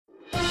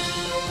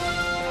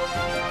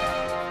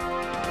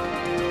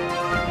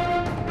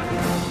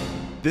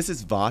This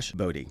is Vosh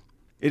Bodhi.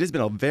 It has been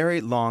a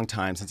very long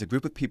time since a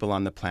group of people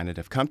on the planet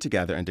have come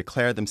together and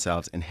declared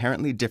themselves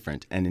inherently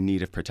different and in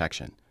need of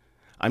protection.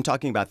 I'm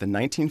talking about the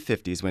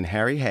 1950s when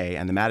Harry Hay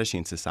and the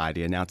Mattachine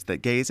Society announced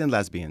that gays and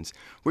lesbians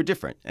were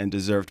different and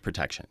deserved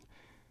protection.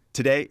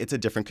 Today, it's a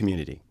different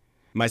community.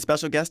 My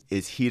special guest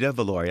is Hida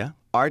Valoria,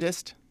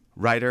 artist,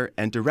 writer,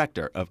 and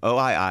director of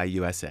OII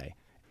USA.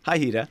 Hi,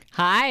 Hida.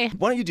 Hi.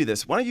 Why don't you do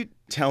this? Why don't you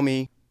tell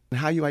me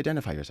how you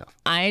identify yourself?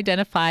 I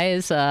identify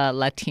as a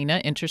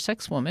Latina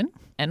intersex woman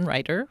and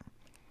writer,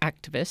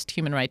 activist,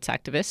 human rights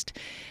activist.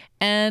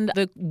 And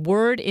the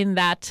word in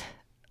that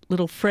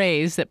little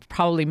phrase that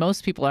probably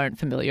most people aren't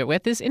familiar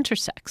with is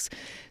intersex.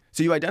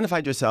 So you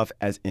identified yourself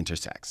as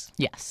intersex.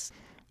 Yes.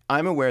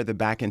 I'm aware that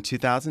back in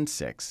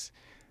 2006,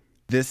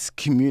 this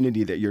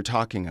community that you're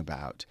talking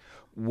about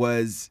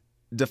was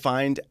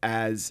defined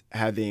as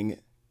having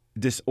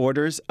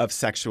disorders of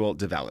sexual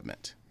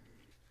development.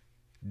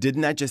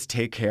 Didn't that just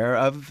take care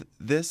of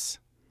this?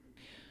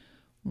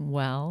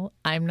 Well,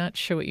 I'm not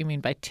sure what you mean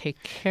by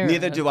take care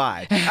Neither of. do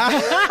I.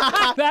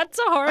 That's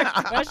a hard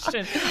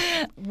question.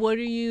 What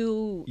are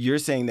you... You're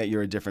saying that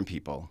you're a different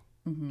people.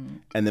 Mm-hmm.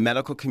 And the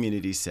medical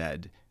community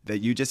said that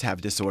you just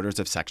have disorders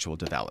of sexual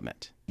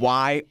development.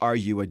 Why are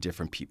you a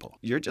different people?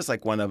 You're just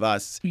like one of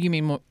us. You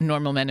mean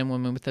normal men and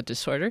women with a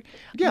disorder?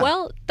 Yeah.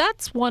 Well,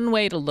 that's one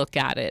way to look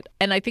at it.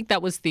 And I think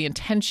that was the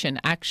intention,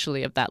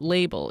 actually, of that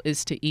label,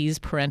 is to ease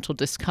parental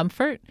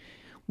discomfort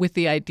with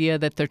the idea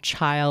that their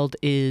child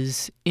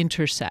is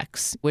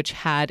intersex, which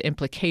had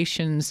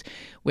implications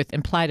with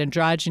implied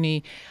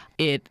androgyny.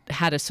 It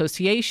had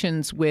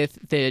associations with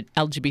the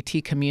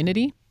LGBT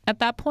community at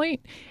that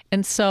point.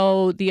 And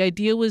so the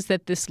idea was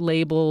that this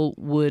label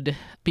would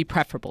be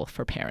preferable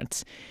for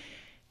parents.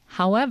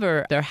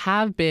 However, there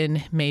have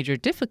been major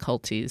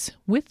difficulties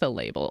with the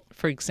label.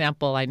 For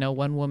example, I know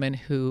one woman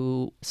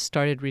who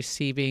started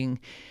receiving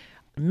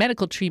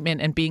medical treatment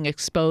and being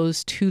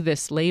exposed to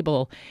this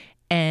label.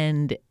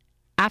 And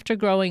after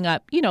growing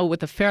up,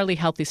 with a fairly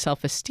healthy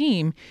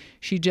self-esteem,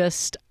 she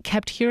just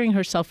kept hearing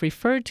herself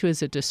referred to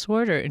as a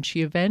disorder. And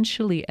she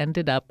eventually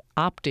ended up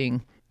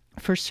opting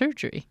for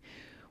surgery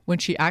when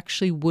she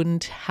actually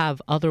wouldn't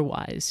have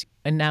otherwise,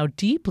 and now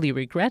deeply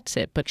regrets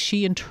it. But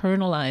she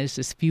internalized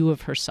this view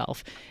of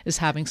herself as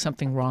having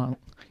something wrong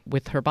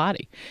with her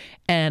body.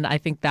 And I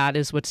think that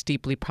is what's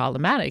deeply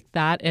problematic.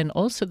 That, and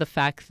also the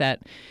fact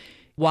that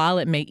while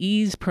it may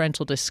ease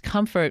parental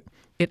discomfort,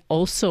 it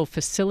also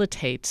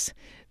facilitates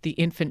the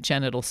infant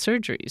genital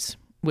surgeries,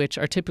 which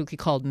are typically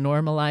called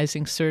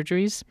normalizing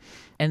surgeries.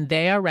 And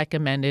they are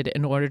recommended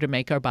in order to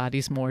make our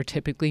bodies more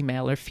typically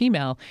male or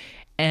female.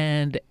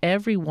 And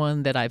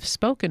everyone that I've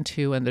spoken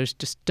to, and there's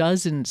just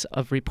dozens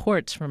of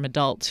reports from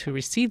adults who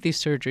received these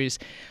surgeries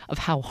of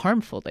how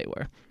harmful they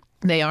were.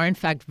 They are, in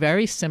fact,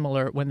 very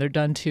similar when they're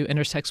done to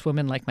intersex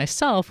women like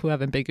myself who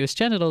have ambiguous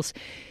genitals.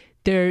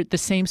 They're the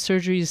same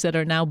surgeries that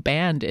are now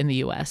banned in the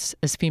U.S.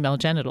 as female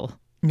genital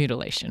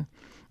mutilation.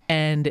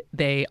 And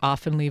they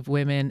often leave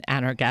women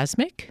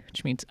anorgasmic,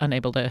 which means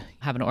unable to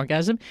have an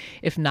orgasm.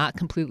 If not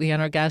completely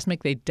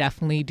anorgasmic, they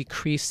definitely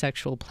decrease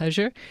sexual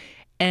pleasure.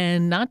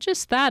 And not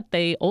just that,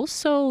 they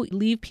also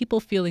leave people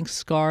feeling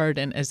scarred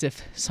and as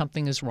if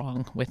something is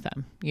wrong with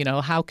them.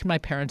 How can my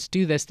parents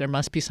do this? There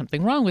must be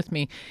something wrong with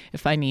me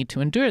if I need to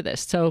endure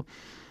this. So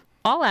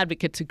all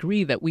advocates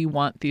agree that we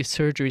want these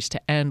surgeries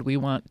to end. We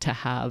want to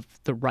have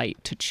the right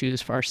to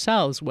choose for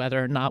ourselves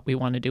whether or not we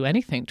want to do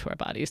anything to our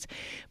bodies.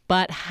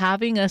 But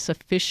having us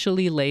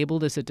officially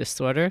labeled as a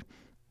disorder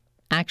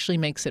actually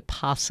makes it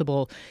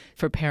possible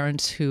for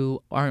parents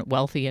who aren't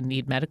wealthy and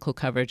need medical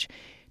coverage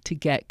to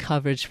get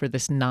coverage for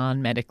this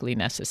non-medically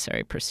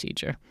necessary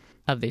procedure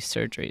of these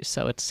surgeries.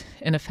 So it's,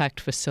 in effect,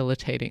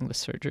 facilitating the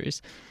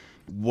surgeries.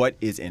 What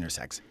is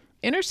intersex?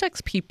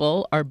 Intersex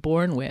people are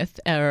born with,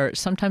 or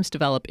sometimes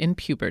develop in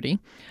puberty,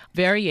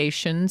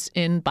 variations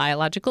in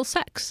biological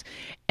sex.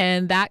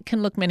 And that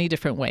can look many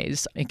different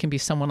ways. It can be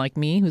someone like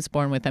me who's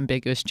born with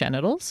ambiguous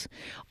genitals,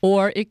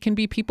 or it can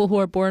be people who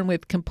are born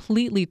with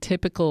completely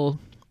typical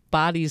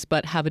bodies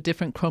but have a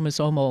different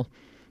chromosomal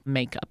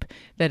makeup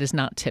that is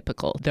not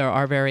typical. There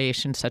are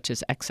variations such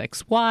as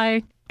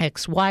XXY,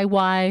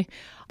 XYY.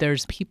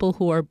 There's people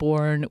who are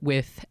born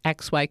with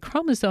XY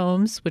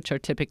chromosomes, which are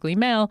typically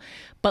male,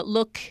 but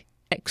look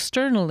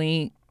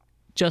externally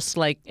just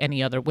like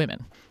any other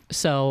women.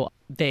 So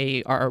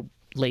they are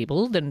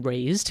labeled and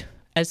raised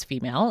as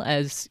female,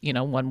 as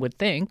one would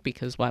think,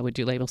 because why would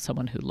you label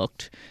someone who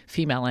looked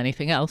female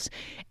anything else?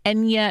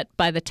 And yet,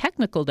 by the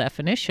technical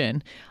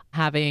definition,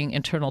 having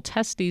internal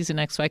testes and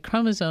XY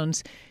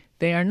chromosomes,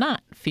 they are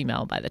not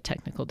female by the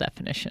technical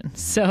definition.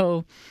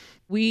 So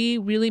we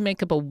really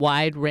make up a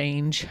wide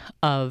range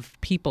of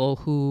people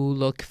who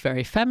look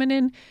very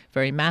feminine,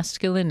 very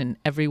masculine, and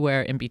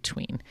everywhere in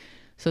between.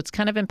 So it's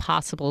kind of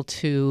impossible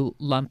to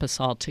lump us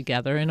all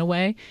together in a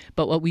way.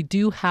 But what we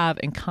do have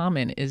in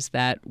common is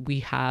that we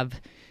have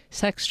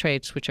sex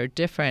traits which are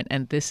different,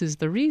 and this is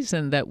the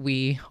reason that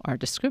we are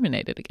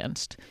discriminated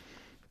against.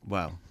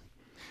 Wow.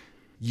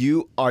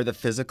 You are the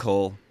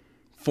physical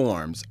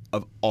forms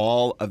of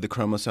all of the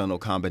chromosomal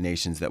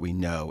combinations that we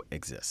know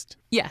exist.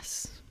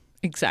 Yes,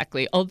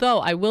 exactly. Although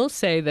I will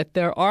say that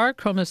there are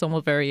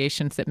chromosomal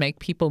variations that make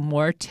people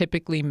more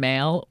typically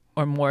male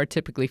or more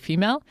typically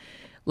female.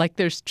 Like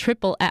there's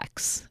triple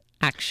X,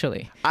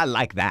 actually. I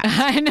like that.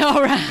 I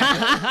know,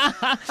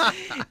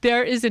 right?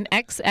 There is an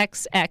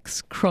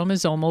XXX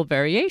chromosomal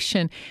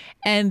variation,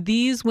 and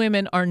these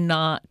women are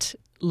not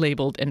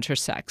labeled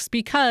intersex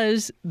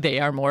because they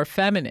are more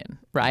feminine,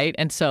 right?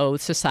 And so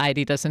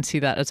society doesn't see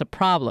that as a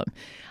problem.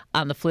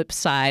 On the flip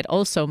side,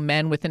 also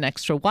men with an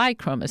extra Y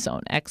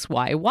chromosome,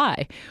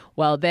 XYY.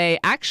 Well, they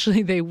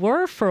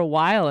were for a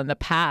while in the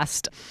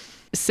past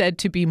said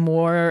to be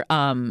more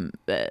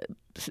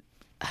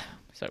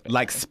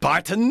like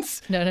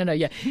Spartans? No.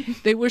 Yeah.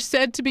 They were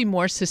said to be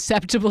more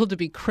susceptible to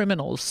be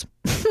criminals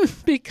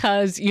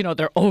because,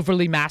 they're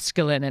overly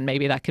masculine and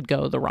maybe that could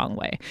go the wrong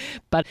way.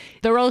 But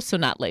they're also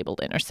not labeled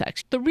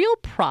intersex. The real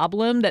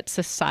problem that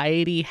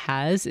society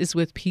has is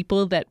with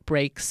people that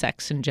break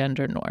sex and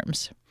gender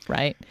norms,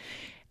 right?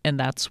 And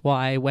that's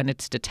why when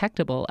it's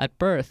detectable at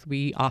birth,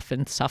 we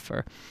often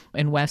suffer.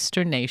 In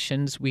Western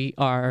nations, we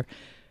are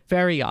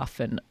very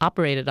often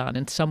operated on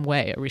in some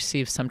way or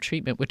receive some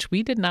treatment, which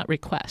we did not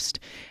request.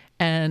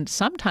 And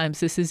sometimes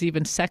this is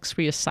even sex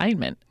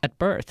reassignment at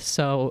birth.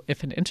 So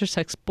if an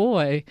intersex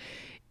boy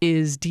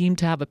is deemed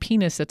to have a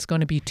penis that's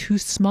going to be too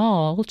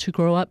small to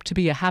grow up to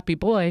be a happy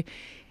boy,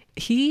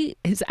 he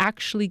is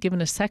actually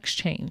given a sex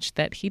change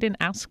that he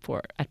didn't ask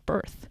for at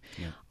birth.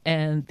 Yeah.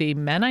 And the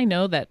men I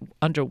know that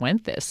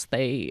underwent this,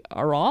 they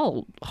are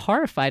all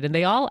horrified, and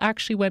they all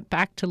actually went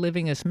back to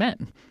living as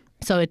men.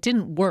 So it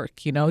didn't work,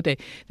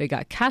 They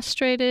got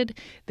castrated,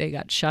 they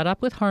got shut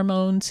up with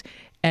hormones,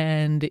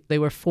 and they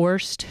were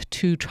forced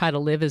to try to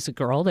live as a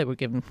girl. They were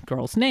given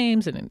girls'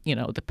 names, and,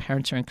 the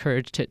parents are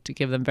encouraged to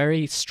give them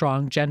very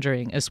strong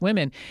gendering as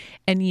women.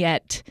 And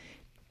yet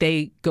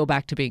they go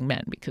back to being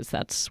men because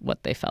that's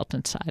what they felt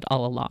inside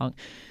all along.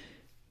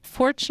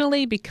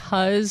 Fortunately,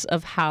 because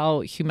of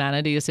how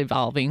humanity is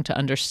evolving to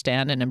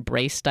understand and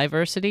embrace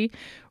diversity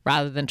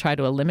rather than try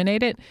to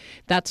eliminate it,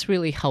 that's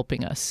really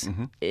helping us.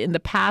 Mm-hmm. In the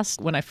past,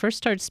 when I first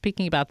started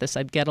speaking about this,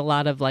 I'd get a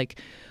lot of like,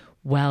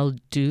 well,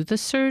 do the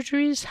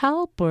surgeries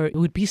help? Or it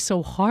would be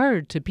so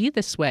hard to be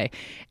this way.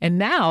 And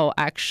now,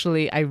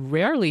 actually, I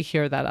rarely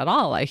hear that at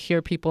all. I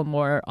hear people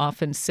more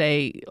often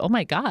say, oh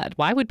my God,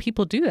 why would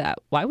people do that?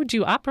 Why would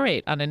you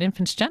operate on an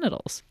infant's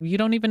genitals? You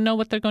don't even know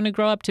what they're going to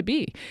grow up to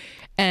be.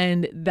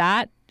 And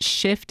that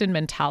shift in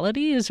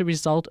mentality is a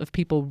result of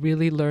people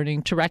really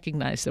learning to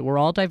recognize that we're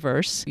all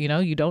diverse.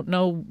 You don't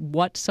know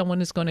what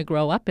someone is going to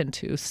grow up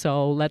into.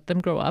 So let them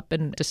grow up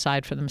and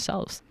decide for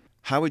themselves.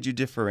 How would you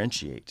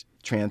differentiate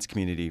trans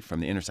community from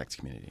the intersex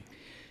community?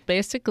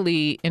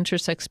 Basically,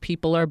 intersex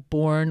people are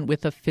born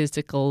with a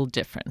physical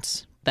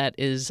difference that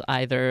is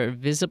either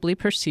visibly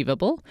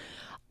perceivable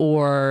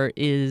or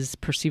is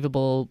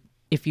perceivable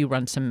if you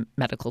run some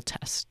medical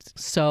tests.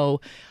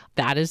 So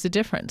that is the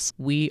difference.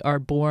 We are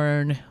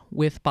born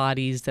with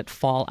bodies that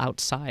fall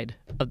outside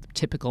of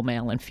typical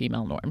male and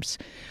female norms.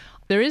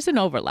 There is an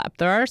overlap.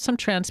 There are some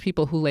trans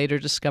people who later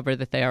discover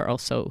that they are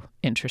also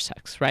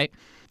intersex, right?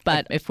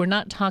 But if we're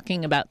not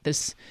talking about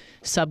this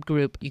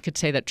subgroup, you could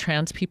say that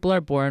trans people are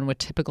born with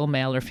typical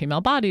male or female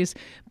bodies,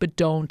 but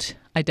don't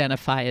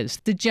identify as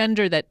the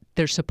gender that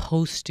they're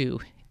supposed to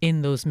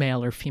in those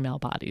male or female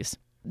bodies.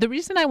 The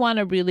reason I want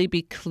to really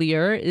be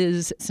clear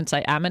is, since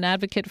I am an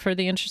advocate for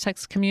the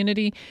intersex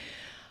community,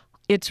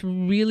 it's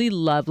really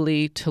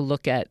lovely to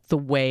look at the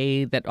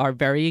way that our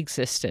very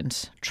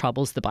existence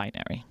troubles the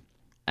binary.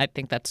 I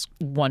think that's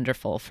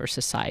wonderful for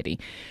society.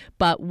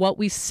 But what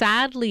we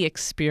sadly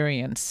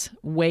experience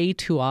way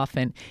too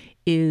often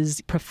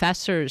is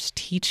professors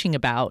teaching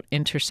about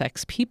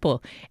intersex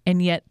people,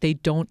 and yet they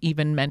don't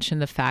even mention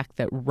the fact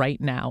that right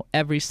now,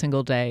 every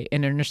single day,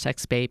 an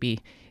intersex baby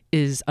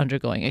is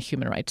undergoing a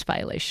human rights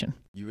violation.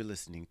 You are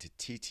listening to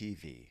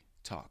TTV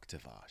Talk to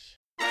Vash.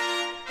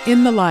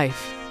 In the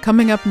Life,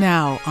 coming up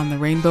now on the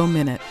Rainbow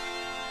Minute.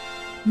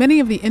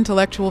 Many of the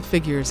intellectual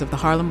figures of the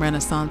Harlem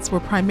Renaissance were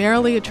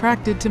primarily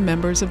attracted to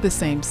members of the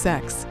same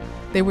sex.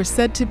 They were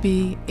said to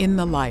be in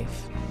the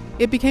life.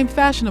 It became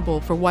fashionable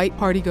for white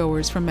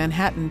partygoers from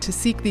Manhattan to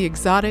seek the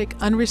exotic,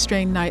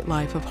 unrestrained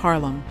nightlife of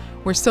Harlem,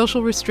 where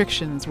social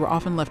restrictions were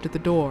often left at the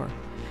door.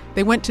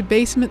 They went to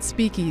basement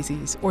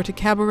speakeasies or to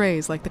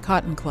cabarets like the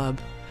Cotton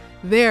Club.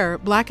 There,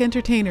 black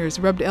entertainers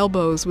rubbed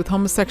elbows with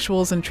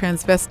homosexuals and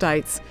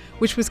transvestites,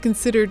 which was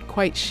considered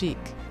quite chic.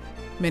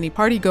 Many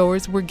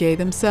partygoers were gay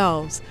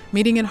themselves,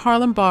 meeting in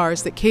Harlem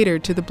bars that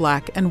catered to the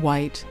black and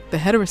white, the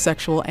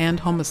heterosexual and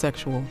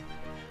homosexual.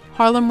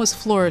 Harlem was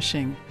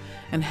flourishing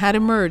and had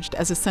emerged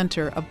as a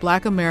center of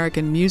Black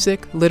American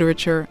music,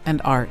 literature,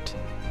 and art.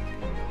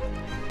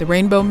 The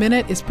Rainbow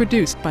Minute is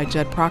produced by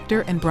Judd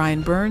Proctor and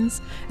Brian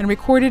Burns and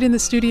recorded in the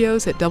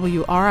studios at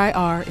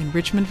WRIR in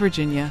Richmond,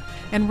 Virginia,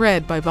 and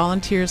read by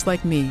volunteers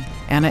like me,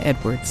 Anna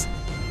Edwards.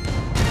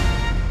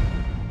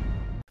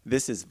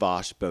 This is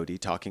Vash Bodhi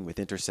talking with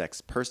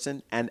intersex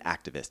person and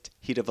activist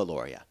Hida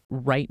Valoria.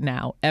 Right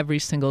now, every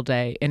single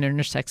day, an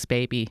intersex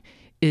baby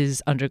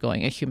is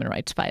undergoing a human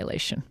rights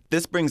violation.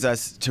 This brings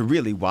us to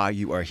really why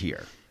you are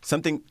here.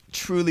 Something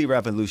truly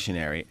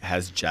revolutionary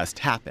has just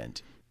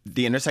happened.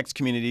 The intersex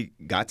community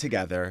got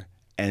together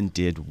and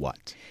did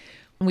what?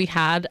 We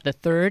had the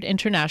third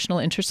International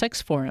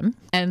Intersex Forum,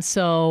 and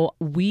so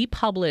we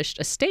published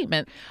a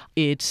statement.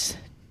 It's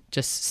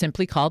just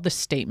simply called the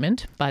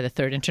Statement by the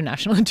Third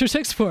International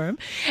Intersex Forum.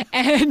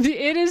 And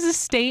it is a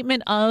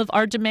statement of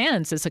our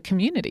demands as a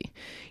community.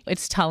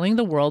 It's telling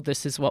the world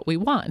this is what we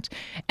want.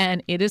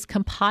 And it is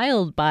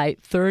compiled by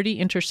 30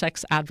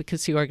 intersex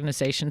advocacy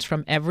organizations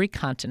from every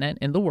continent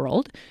in the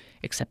world,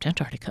 except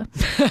Antarctica.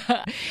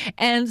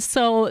 And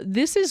so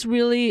this is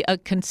really a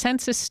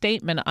consensus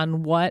statement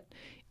on what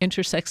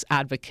intersex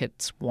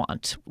advocates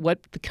want,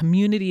 what the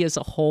community as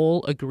a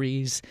whole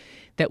agrees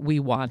that we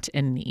want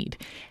and need.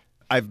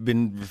 I've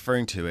been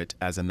referring to it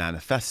as a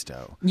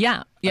manifesto.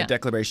 Yeah. A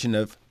declaration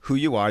of who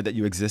you are, that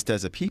you exist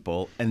as a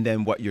people, and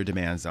then what your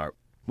demands are.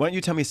 Why don't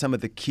you tell me some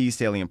of the key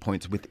salient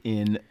points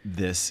within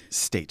this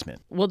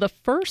statement? Well, the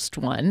first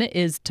one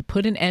is to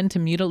put an end to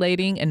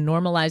mutilating and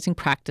normalizing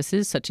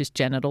practices such as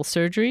genital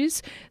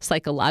surgeries,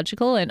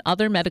 psychological, and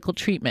other medical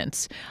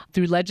treatments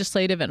through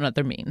legislative and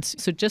other means.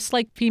 So just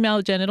like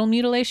female genital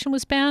mutilation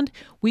was banned,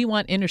 we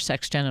want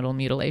intersex genital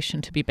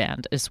mutilation to be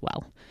banned as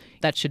well.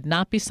 That should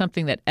not be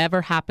something that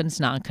ever happens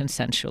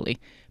non-consensually.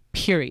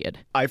 Period.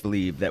 I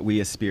believe that we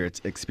as spirits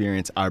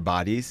experience our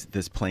bodies,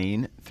 this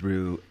plane,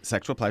 through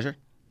sexual pleasure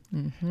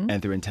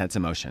and through intense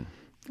emotion.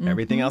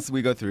 Everything else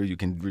we go through, you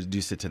can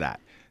reduce it to that.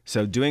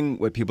 So doing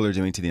what people are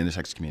doing to the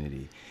intersex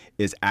community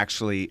is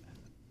actually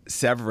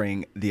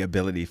severing the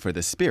ability for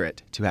the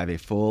spirit to have a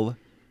full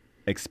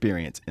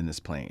experience in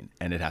this plane,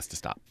 and it has to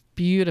stop.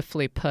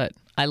 Beautifully put.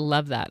 I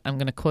love that. I'm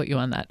going to quote you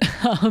on that.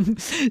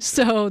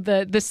 So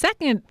the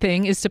second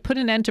thing is to put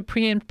an end to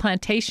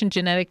pre-implantation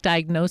genetic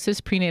diagnosis,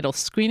 prenatal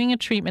screening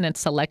and treatment, and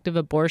selective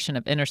abortion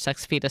of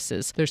intersex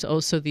fetuses. There's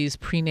also these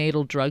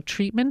prenatal drug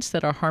treatments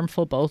that are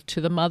harmful both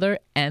to the mother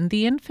and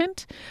the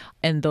infant,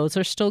 and those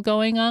are still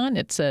going on.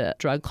 It's a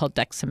drug called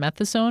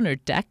dexamethasone, or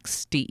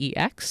Dex,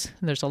 D-E-X.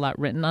 And there's a lot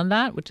written on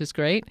that, which is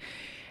great.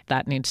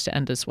 That needs to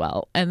end as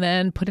well. And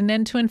then put an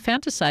end to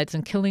infanticides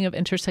and killing of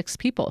intersex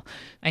people.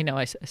 I know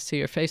I see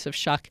your face of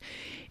shock.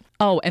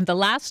 Oh, and the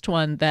last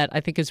one that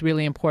I think is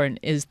really important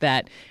is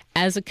that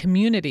as a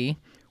community,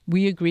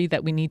 we agree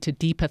that we need to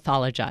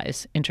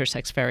depathologize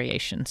intersex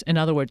variations. In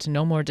other words,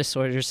 no more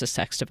disorders of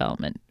sex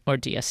development, or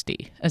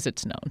DSD, as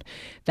it's known.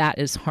 That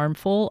is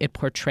harmful. It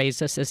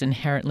portrays us as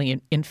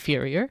inherently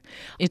inferior.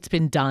 It's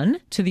been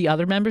done to the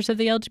other members of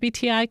the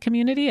LGBTI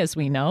community, as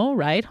we know,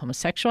 right?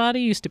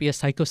 Homosexuality used to be a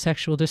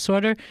psychosexual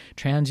disorder.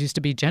 Trans used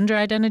to be gender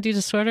identity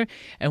disorder.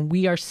 And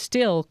we are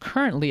still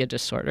currently a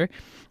disorder.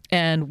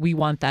 And we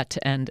want that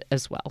to end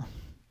as well.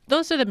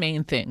 Those are the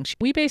main things.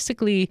 We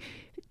basically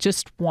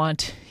just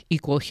want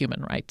equal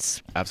human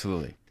rights.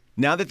 Absolutely.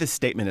 Now that this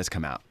statement has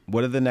come out,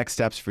 what are the next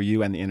steps for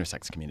you and the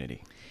intersex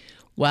community?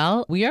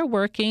 Well, we are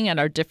working at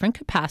our different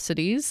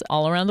capacities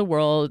all around the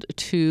world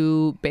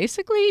to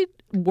basically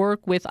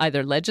work with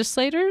either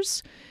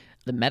legislators,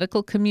 the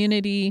medical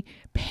community,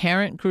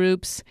 parent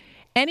groups,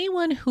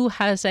 anyone who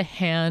has a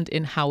hand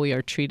in how we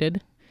are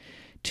treated,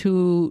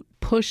 to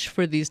push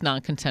for these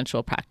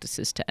non-consensual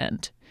practices to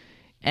end,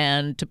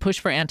 and to push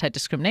for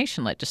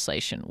anti-discrimination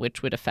legislation,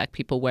 which would affect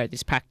people where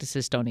these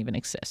practices don't even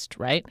exist,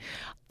 right?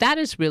 That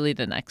is really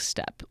the next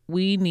step.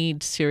 We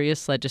need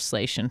serious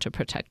legislation to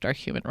protect our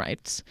human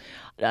rights.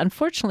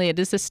 Unfortunately, it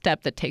is a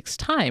step that takes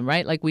time,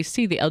 right? Like we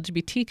see the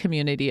LGBT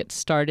community, it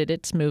started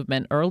its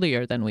movement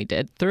earlier than we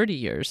did, 30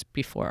 years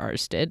before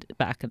ours did,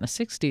 back in the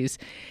 60s.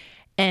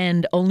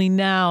 And only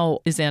now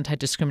is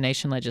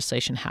anti-discrimination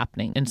legislation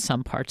happening in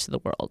some parts of the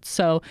world.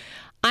 So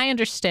I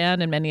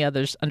understand, and many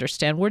others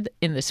understand, we're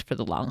in this for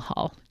the long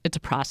haul. It's a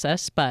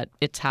process, but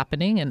it's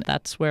happening, and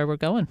that's where we're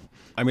going.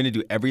 I'm going to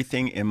do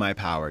everything in my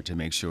power to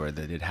make sure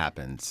that it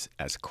happens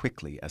as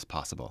quickly as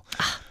possible.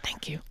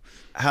 Thank you.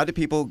 How do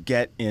people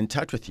get in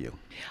touch with you?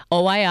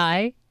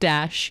 OII-USA.org.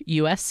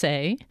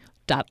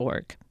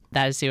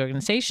 That is the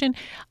organization.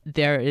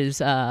 There is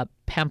a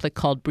pamphlet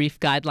called Brief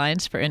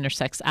Guidelines for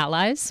Intersex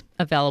Allies,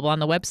 available on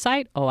the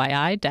website,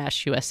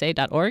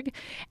 OII-USA.org,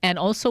 and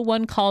also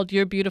one called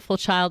Your Beautiful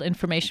Child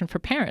Information for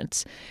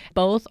Parents.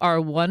 Both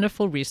are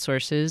wonderful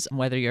resources,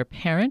 whether you're a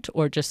parent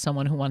or just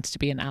someone who wants to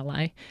be an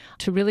ally,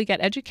 to really get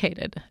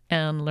educated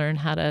and learn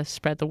how to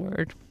spread the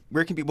word.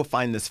 Where can people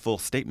find this full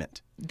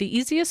statement? The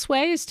easiest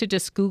way is to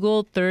just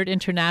Google Third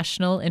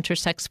International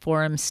Intersex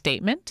Forum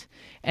Statement,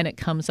 and it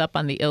comes up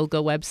on the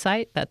ILGA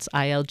website. That's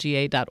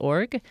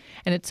ilga.org.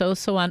 And it's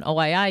also on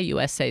OII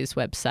USA's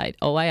website,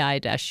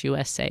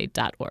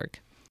 OII-USA.org.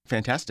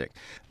 Fantastic.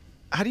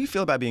 How do you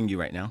feel about being you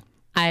right now?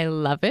 I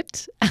love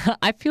it.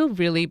 I feel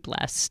really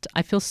blessed.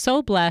 I feel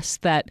so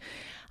blessed that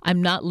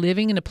I'm not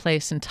living in a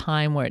place and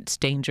time where it's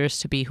dangerous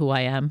to be who I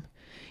am.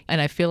 And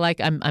I feel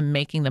like I'm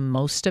making the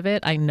most of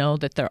it. I know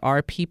that there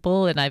are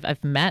people, and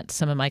I've met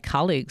some of my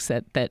colleagues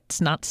that's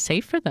not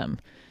safe for them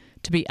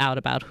to be out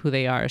about who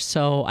they are.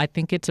 So I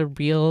think it's a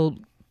real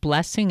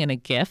blessing and a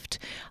gift.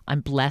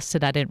 I'm blessed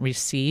that I didn't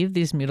receive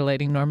these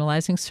mutilating,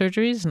 normalizing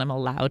surgeries, and I'm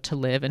allowed to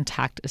live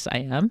intact as I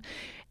am.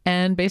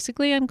 And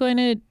basically, I'm going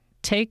to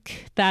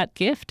take that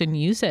gift and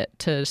use it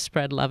to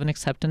spread love and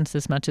acceptance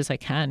as much as I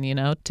can,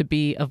 to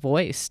be a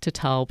voice, to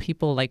tell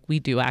people like we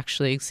do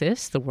actually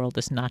exist. The world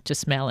is not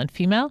just male and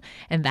female,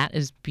 and that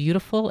is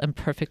beautiful and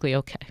perfectly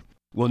okay.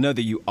 Well, know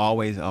that you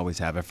always, always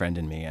have a friend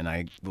in me, and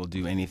I will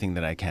do anything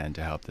that I can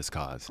to help this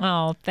cause.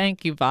 Oh,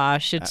 thank you,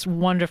 Vosh. It's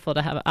wonderful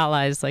to have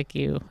allies like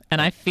you,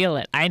 and I feel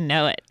it. I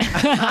know it.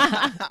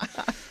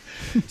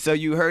 So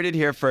you heard it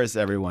here first,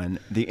 everyone.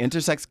 The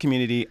intersex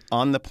community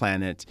on the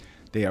planet,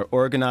 they are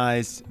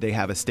organized, they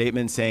have a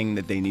statement saying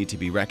that they need to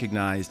be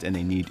recognized, and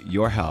they need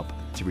your help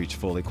to reach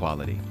full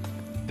equality.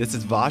 This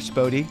is Vosh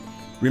Bodhi.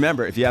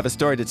 Remember, if you have a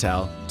story to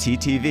tell,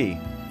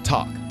 TTV,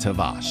 talk to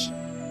Vosh.